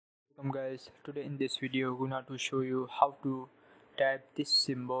Guys, today in this video we're going to show you how to type this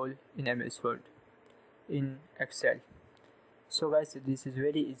symbol in MS Word in Excel. So guys, this is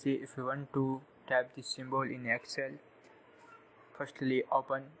very easy. If you want to type this symbol in Excel, firstly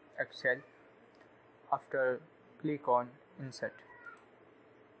open Excel. After click on insert.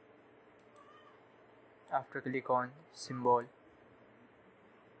 After click on symbol,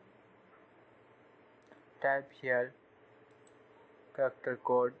 type here character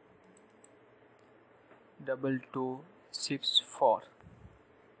code 2264.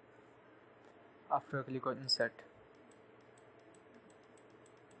 After click on insert,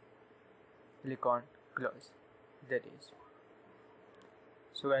 click on close. That is.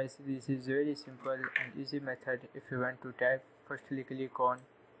 So guys, this is very simple and easy method. If you want to type, firstly click on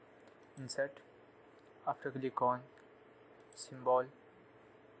insert. After click on symbol,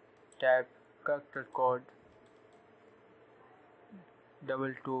 type character code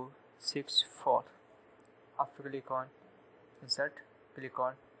 2264. After click on insert, click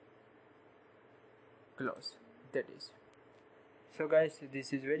on close. That is. So guys,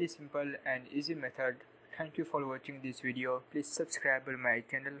 this is very simple and easy method. Thank you for watching this video. Please subscribe my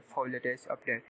channel for latest update.